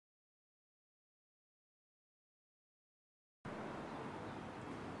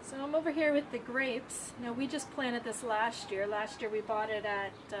So I'm over here with the grapes. Now we just planted this last year. Last year we bought it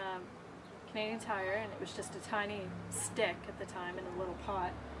at Canadian Tire, and it was just a tiny stick at the time in a little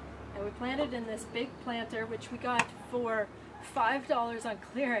pot. And we planted in this big planter, which we got for $5 on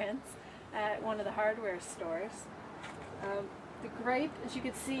clearance at one of the hardware stores. The grape, as you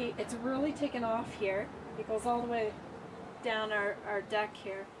can see, it's really taken off here. It goes all the way down our deck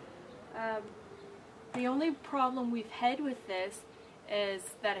here. The only problem we've had with this is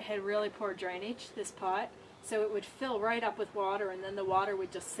that it had really poor drainage, this pot, so it would fill right up with water and then the water would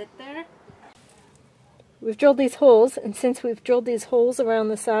just sit there. We've drilled these holes, and since we've drilled these holes around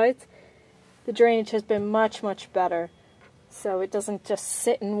the sides, the drainage has been much, much better, so it doesn't just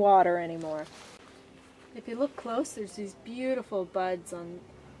sit in water anymore. If you look close, there's these beautiful buds on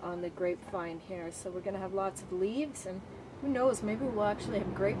the grapevine here, so we're going to have lots of leaves, and who knows, maybe we'll actually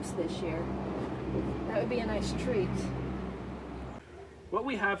have grapes this year. That would be a nice treat. What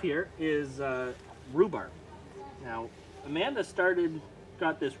we have here is rhubarb. Now, Amanda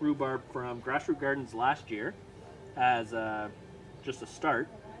got this rhubarb from Grassroot Gardens last year as just a start,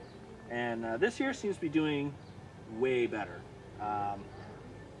 and this year seems to be doing way better.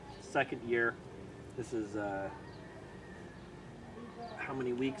 Second year, this is how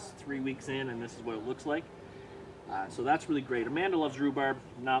many weeks? 3 weeks in, and this is what it looks like. So that's really great. Amanda loves rhubarb,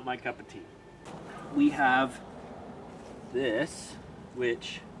 not my cup of tea. We have this,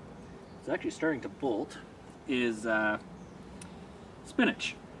 which is actually starting to bolt, is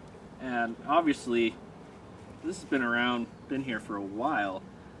spinach. And obviously this has been here for a while.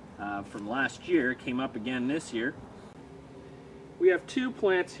 From last year, came up again this year. We have 2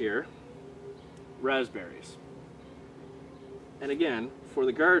 plants here, raspberries. And again, for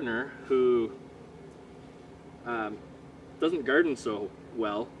the gardener who doesn't garden so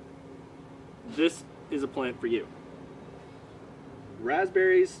well, this is a plant for you.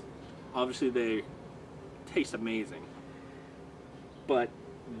 Raspberries, obviously they taste amazing, but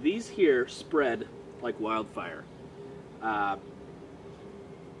these here spread like wildfire.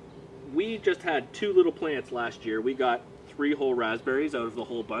 We just had 2 little plants last year. We got 3 whole raspberries out of the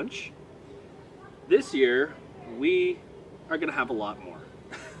whole bunch. This year we are gonna have a lot more.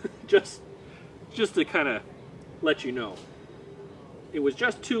 just to kind of let you know. It was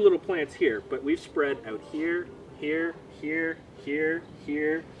just 2 little plants here, but we've spread out here, here, here, here,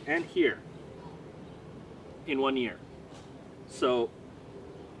 here, and here in 1 year. So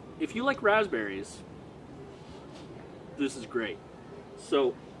if you like raspberries, this is great.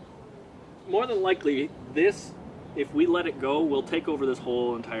 So more than likely, this, if we let it go, will take over this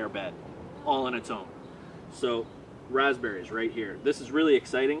whole entire bed all on its own. So raspberries right here. This is really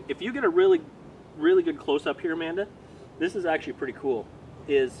exciting. If you get a really good close-up here, Amanda, this is actually pretty cool.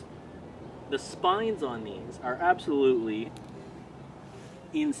 Is the spines on these are absolutely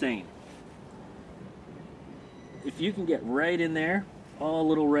insane. If you can get right in there, all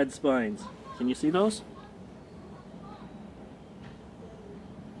little red spines. Can you see those?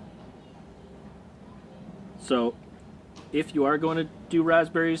 So if you are going to do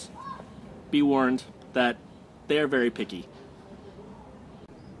raspberries, be warned that they are very picky.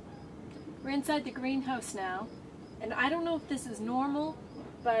 We're inside the greenhouse now, and I don't know if this is normal,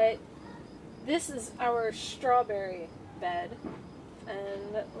 but this is our strawberry bed.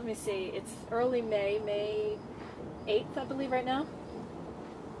 And let me see, it's early May 8th, I believe, right now.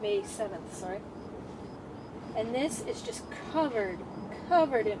 May 7th, sorry. And this is just covered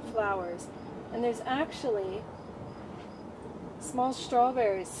in flowers. And there's actually small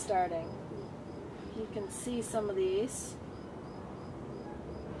strawberries starting. You can see some of these.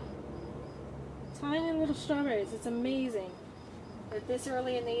 Tiny little strawberries. It's amazing that this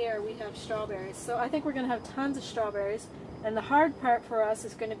early in the year we have strawberries. So I think we're going to have tons of strawberries. And the hard part for us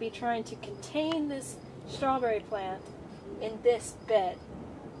is going to be trying to contain this strawberry plant in this bed.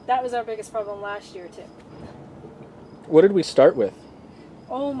 That was our biggest problem last year too. What did we start with?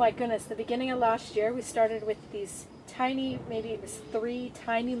 Oh my goodness, the beginning of last year we started with these tiny, maybe it was 3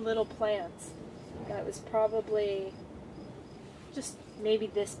 tiny little plants. That was probably just maybe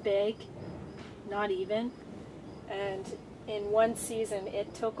this big, not even. And in one season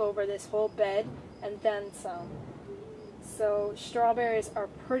it took over this whole bed and then some. So strawberries are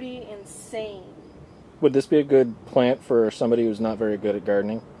pretty insane. Would this be a good plant for somebody who's not very good at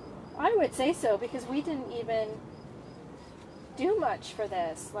gardening? I would say so, because we didn't even do much for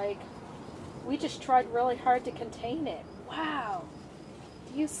this. Like, we just tried really hard to contain it. Wow.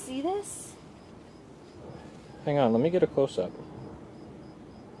 Do you see this? Hang on, let me get a close-up.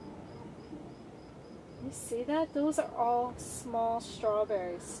 You see that? Those are all small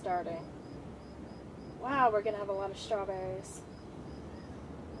strawberries starting. Wow, we're going to have a lot of strawberries.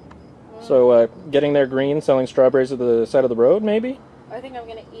 So getting there green, selling strawberries at the side of the road, maybe? I think I'm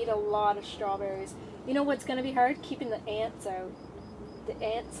going to eat a lot of strawberries. You know what's going to be hard? Keeping the ants out. The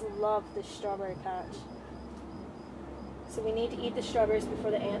ants love the strawberry patch. So we need to eat the strawberries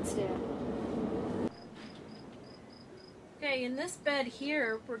before the ants do. Okay, in this bed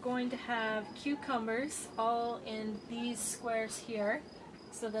here, we're going to have cucumbers all in these squares here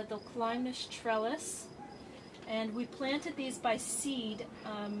so that they'll climb this trellis. And we planted these by seed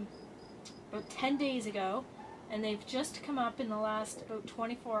about 10 days ago, and they've just come up in the last about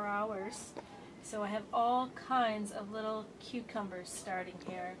 24 hours. So I have all kinds of little cucumbers starting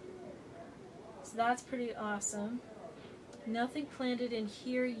here. So that's pretty awesome. Nothing planted in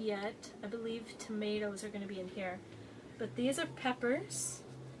here yet. I believe tomatoes are going to be in here. But these are peppers,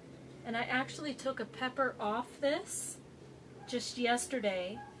 and I actually took a pepper off this just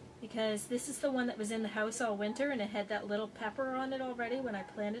yesterday because this is the one that was in the house all winter and it had that little pepper on it already when I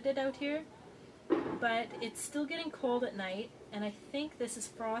planted it out here. But it's still getting cold at night, and I think this is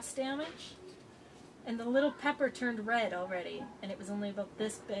frost damage. And the little pepper turned red already, and it was only about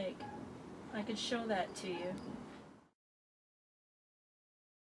this big. I could show that to you.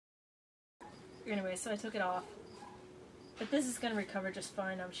 Anyway, so I took it off. But this is going to recover just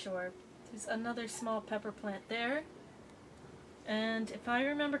fine, I'm sure. There's another small pepper plant there. And if I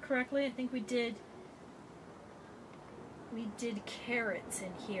remember correctly, I think we did carrots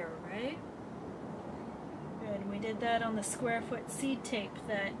in here, right? Good, and we did that on the square foot seed tape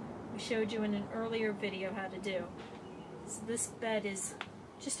that we showed you in an earlier video how to do. So this bed is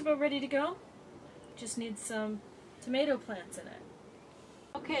just about ready to go. Just needs some tomato plants in it.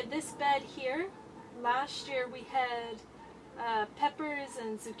 Okay, this bed here, last year we had peppers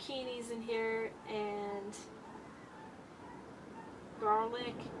and zucchinis in here and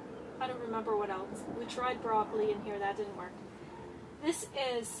garlic. I don't remember what else. We tried broccoli in here, that didn't work. This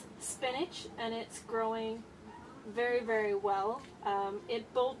is spinach and it's growing very, very well.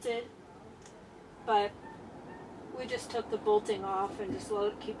 It bolted, but we just took the bolting off and just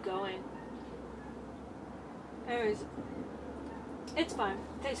let it keep going. Anyways, it's fine.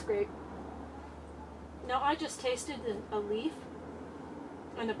 It tastes great. Now I just tasted a leaf,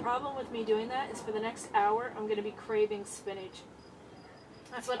 and the problem with me doing that is for the next hour I'm going to be craving spinach.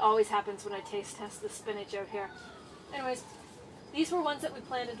 That's what always happens when I taste test the spinach out here. Anyways, these were ones that we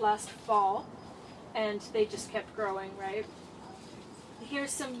planted last fall, and they just kept growing, right?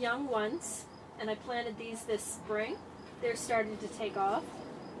 Here's some young ones, and I planted these this spring. They're starting to take off.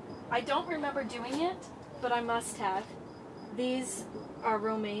 I don't remember doing it, but I must have. These are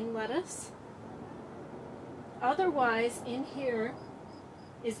romaine lettuce. Otherwise, in here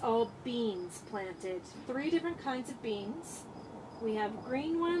is all beans planted. 3 different kinds of beans. We have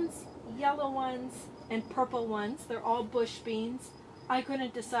green ones, yellow ones, and purple ones. They're all bush beans. I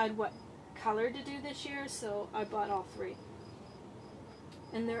couldn't decide what color to do this year, so I bought all 3.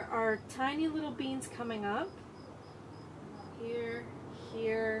 And there are tiny little beans coming up. Here,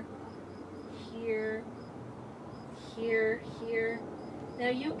 here, here, here, here. Now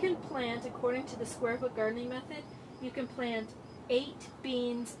you can plant, according to the square foot gardening method, you can plant 8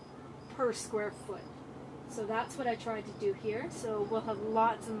 beans per square foot. So that's what I tried to do here. So we'll have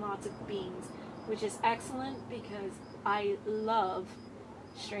lots and lots of beans, which is excellent because I love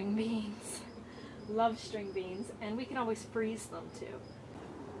string beans. Love string beans, and we can always freeze them too.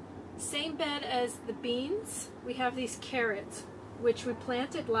 Same bed as the beans, we have these carrots, which we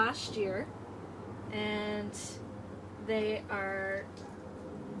planted last year, and they're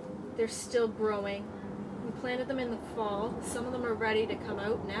still growing. We planted them in the fall. Some of them are ready to come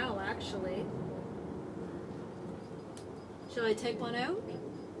out now, actually. Shall I take one out?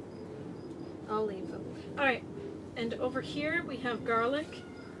 I'll leave them. Alright, and over here we have garlic.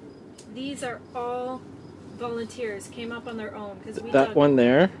 These are all volunteers, came up on their own. That one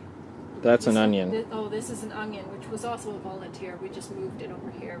there, that's an onion. This is an onion, which was also a volunteer. We just moved it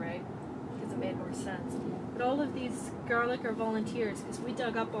over here, right? Because it made more sense. But all of these garlic are volunteers because we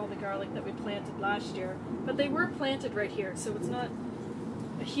dug up all the garlic that we planted last year. But they were planted right here, so it's not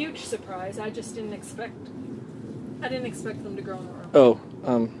a huge surprise. I just didn't expect them to grow in the room.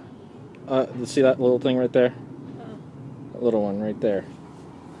 Oh, see that little thing right there? That little one right there.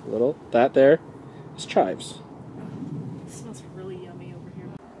 That there is chives. It smells really yummy over here.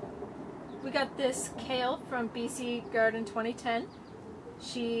 We got this kale from BC Garden 2010.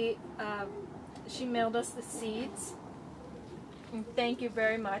 She mailed us the seeds. And thank you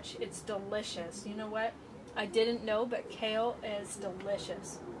very much. It's delicious. You know what? I didn't know, but kale is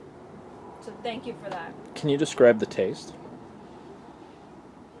delicious. So thank you for that. Can you describe the taste?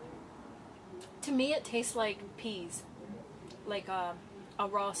 To me, it tastes like peas. Like a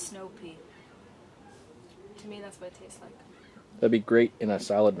raw snow pea. To me, that's what it tastes like. That'd be great in a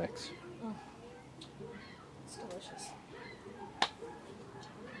salad mix. It's delicious.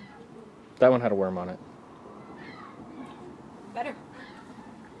 That one had a worm on it. Better.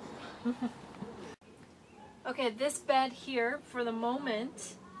 Okay, this bed here, for the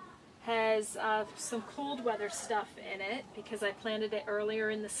moment, has some cold weather stuff in it because I planted it earlier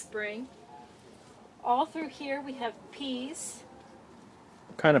in the spring. All through here we have peas.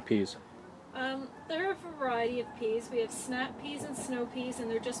 What kind of peas? There are a variety of peas. We have snap peas and snow peas, and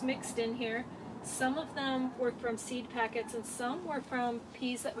they're just mixed in here. Some of them were from seed packets and some were from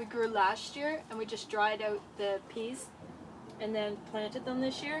peas that we grew last year, and we just dried out the peas and then planted them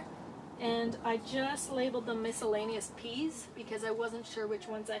this year. And I just labeled them miscellaneous peas because I wasn't sure which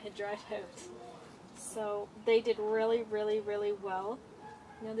ones I had dried out. So they did really, really, really well.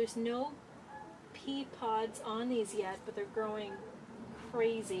 Now there's no pea pods on these yet, but they're growing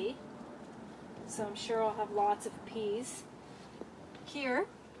crazy. So I'm sure I'll have lots of peas. Here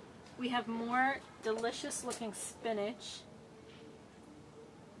we have more delicious looking spinach.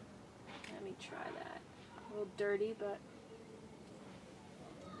 Let me try that. A little dirty, but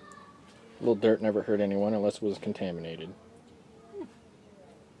A little dirt never hurt anyone unless it was contaminated.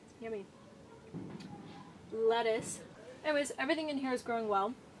 Yummy. Lettuce. Anyways, everything in here is growing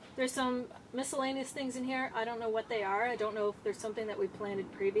well. There's some miscellaneous things in here. I don't know what they are. I don't know if there's something that we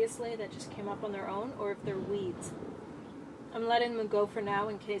planted previously that just came up on their own or if they're weeds. I'm letting them go for now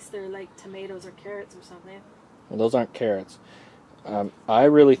in case they're like tomatoes or carrots or something. Well, those aren't carrots. I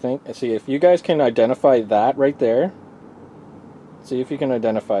really think, see if you guys can identify that right there. See if you can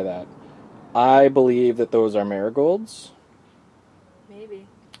identify that. I believe that those are marigolds. Maybe.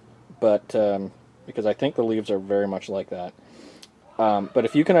 But, because I think the leaves are very much like that. But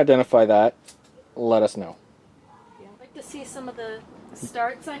if you can identify that, let us know. Yeah, I'd like to see some of the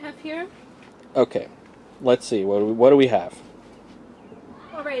starts I have here. Okay, let's see. What do we have?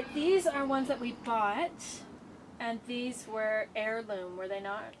 All right, these are ones that we bought, and these were heirloom, were they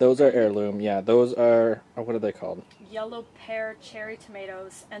not? Those are heirloom, yeah. Those are, what are they called? Yellow pear cherry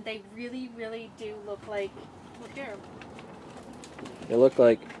tomatoes, and they really, really do look like, look here. They look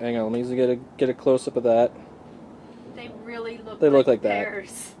like, hang on, let me get a close-up of that. They really look They look like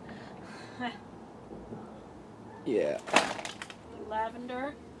pears. that. Yeah.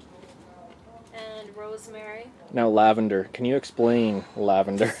 Lavender and rosemary. Now lavender. Can you explain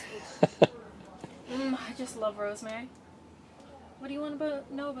lavender? I just love rosemary. What do you want to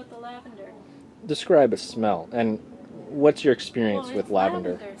know about the lavender? Describe a smell, and what's your experience Well, with it's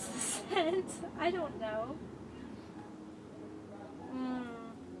lavender? Lavender's the scent. I don't know.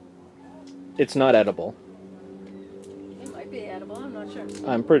 It's not edible. It might be edible, I'm not sure.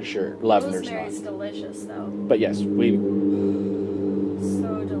 I'm pretty sure lavender's Rosemary's not. delicious, though. But yes, we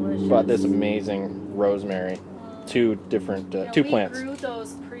So delicious. bought this amazing rosemary. Two different, two plants. We grew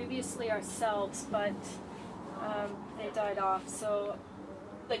those previously ourselves, but they died off. So,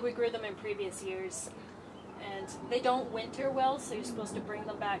 like, we grew them in previous years, and they don't winter well, so you're supposed to bring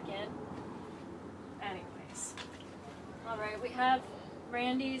them back in. Anyways, all right, we have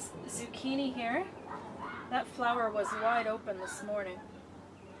Randy's zucchini here. That flower was wide open this morning.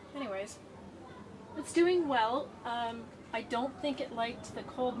 Anyways, it's doing well. I don't think it liked the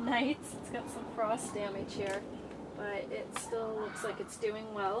cold nights. It's got some frost damage here, but it still looks like it's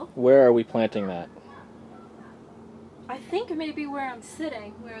doing well. Where are we planting that? I think maybe where I'm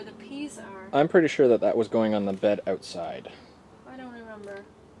sitting, where the peas are. I'm pretty sure that was going on the bed outside. I don't remember.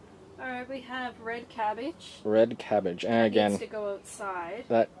 Alright, we have red cabbage. Red cabbage. And That again, needs to go outside.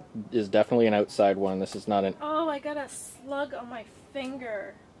 that is definitely an outside one. This is not an... Oh, I got a slug on my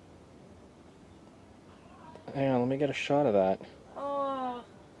finger. Hang on, let me get a shot of that. Oh.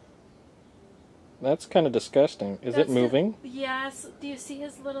 That's kind of disgusting. Is it moving? Yes. Do you see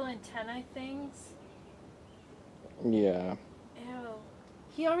his little antennae things? Yeah. Ew.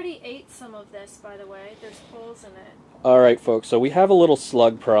 He already ate some of this, by the way. There's holes in it. Alright, folks, so we have a little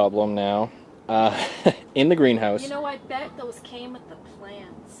slug problem now in the greenhouse. You know, I bet those came with the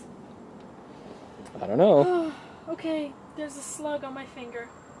plants. I don't know. Okay, there's a slug on my finger.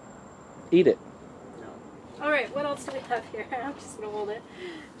 Eat it. No. Alright, what else do we have here? I'm just going to hold it.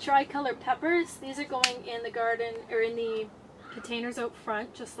 Tricolor peppers. These are going in the garden, or in the containers out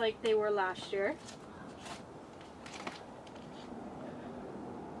front, just like they were last year.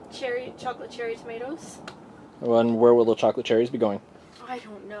 Chocolate cherry tomatoes. And where will the chocolate cherries be going? I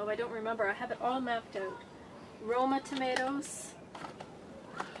don't know. I don't remember. I have it all mapped out. Roma tomatoes.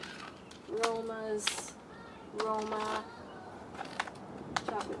 Romas. Roma.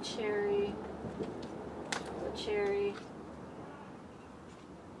 Chocolate cherry. Chocolate cherry.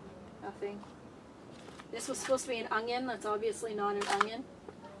 Nothing. This was supposed to be an onion. That's obviously not an onion.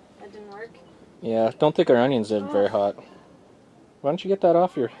 That didn't work. Yeah, don't think our onions did very hot. Why don't you get that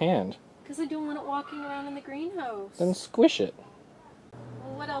off your hand? Because I don't want it walking around in the greenhouse. Then squish it.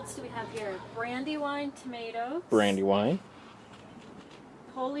 Well, what else do we have here? Brandywine tomatoes. Brandywine.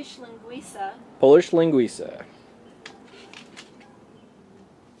 Polish linguiça. Polish linguiça.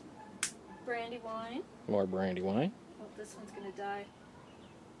 Brandywine. More brandywine. Oh, this one's going to die.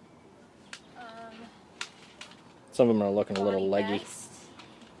 Some of them are looking a little Bonnie leggy. Best.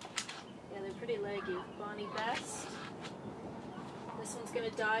 Yeah, they're pretty leggy. Bonnie Best. This one's going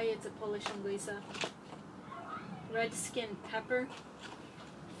to die. It's a Polish linguiça. Red skin pepper.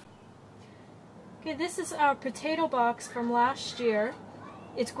 Okay, this is our potato box from last year.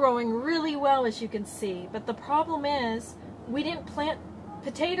 It's growing really well, as you can see, but the problem is we didn't plant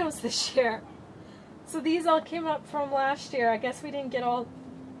potatoes this year. So these all came up from last year. I guess we didn't get all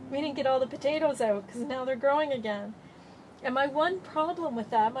the potatoes out because now they're growing again. And my one problem with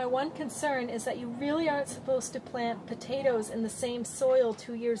that, my one concern is that you really aren't supposed to plant potatoes in the same soil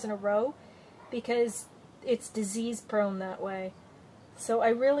 2 years in a row because it's disease prone that way. So I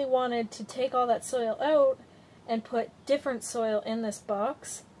really wanted to take all that soil out and put different soil in this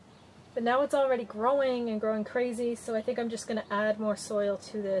box. But now it's already growing and growing crazy, so I think I'm just going to add more soil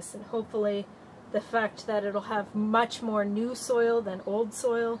to this, and hopefully the fact that it'll have much more new soil than old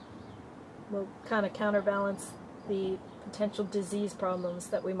soil will kind of counterbalance the potential disease problems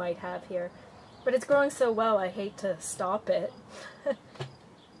that we might have here. But it's growing so well, I hate to stop it.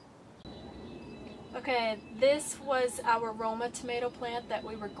 Okay, this was our Roma tomato plant that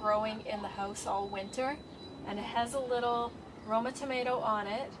we were growing in the house all winter, and it has a little Roma tomato on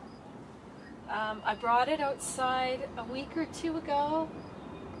it. I brought it outside a week or two ago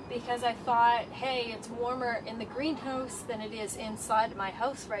because I thought, hey, it's warmer in the greenhouse than it is inside my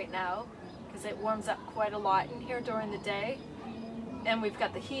house right now, because it warms up quite a lot in here during the day, and we've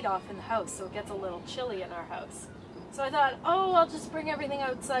got the heat off in the house, so it gets a little chilly in our house. So I thought, oh, I'll just bring everything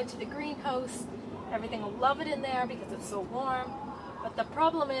outside to the greenhouse. Everything will love it in there because it's so warm. But the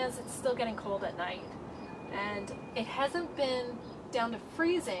problem is it's still getting cold at night. And it hasn't been down to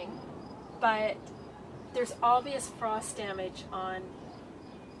freezing, but there's obvious frost damage on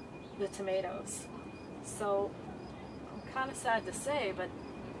the tomatoes. So I'm kind of sad to say,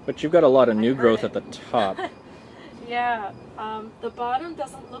 But you've got a lot of new growth at the top. yeah, the bottom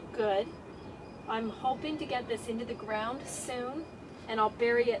doesn't look good. I'm hoping to get this into the ground soon, and I'll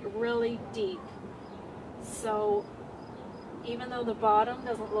bury it really deep. So even though the bottom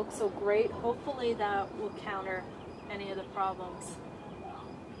doesn't look so great, hopefully that will counter any of the problems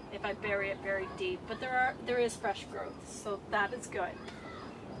if I bury it very deep. But there is fresh growth, so that is good.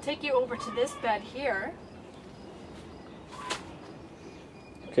 I'll take you over to this bed here.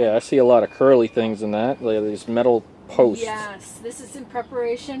 Okay, I see a lot of curly things in that, like these metal posts. Yes, this is in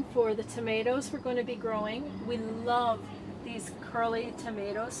preparation for the tomatoes we're going to be growing. We love these curly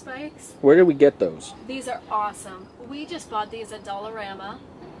tomato spikes. Where did we get those? These are awesome. We just bought these at Dollarama,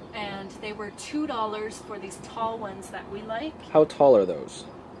 and they were $2 for these tall ones that we like. How tall are those?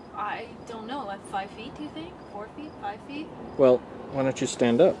 I don't know, like 5 feet, do you think? 4 feet? 5 feet? Well, why don't you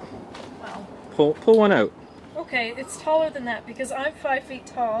stand up? Well, Pull one out. okay, it's taller than that because I'm 5 feet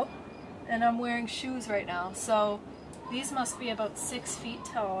tall and I'm wearing shoes right now. So these must be about 6 feet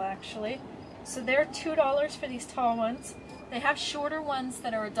tall, actually. So they're $2 for these tall ones. They have shorter ones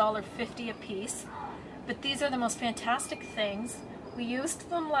that are $1.50 a piece, but these are the most fantastic things. We used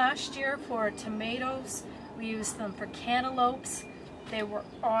them last year for tomatoes. We used them for cantaloupes. They were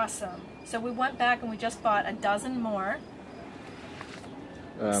awesome. So we went back and we just bought a dozen more.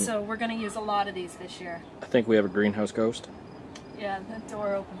 So we're going to use a lot of these this year. I think we have a greenhouse ghost. Yeah, the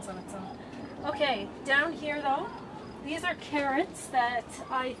door opens on its own. Okay, down here though, these are carrots that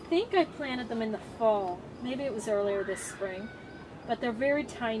I think I planted them in the fall. Maybe it was earlier this spring, but they're very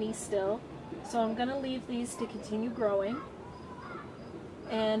tiny still. So I'm going to leave these to continue growing.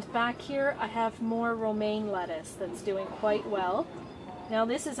 And back here I have more romaine lettuce that's doing quite well. Now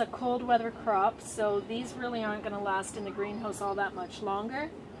this is a cold weather crop, so these really aren't going to last in the greenhouse all that much longer,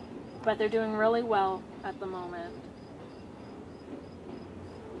 but they're doing really well at the moment.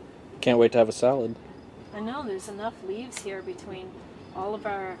 Can't wait to have a salad. I know, there's enough leaves here between all of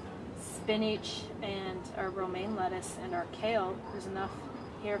our spinach and our romaine lettuce and our kale. There's enough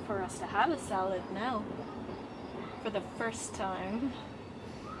here for us to have a salad now for the first time.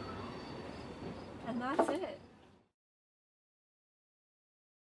 And that's it.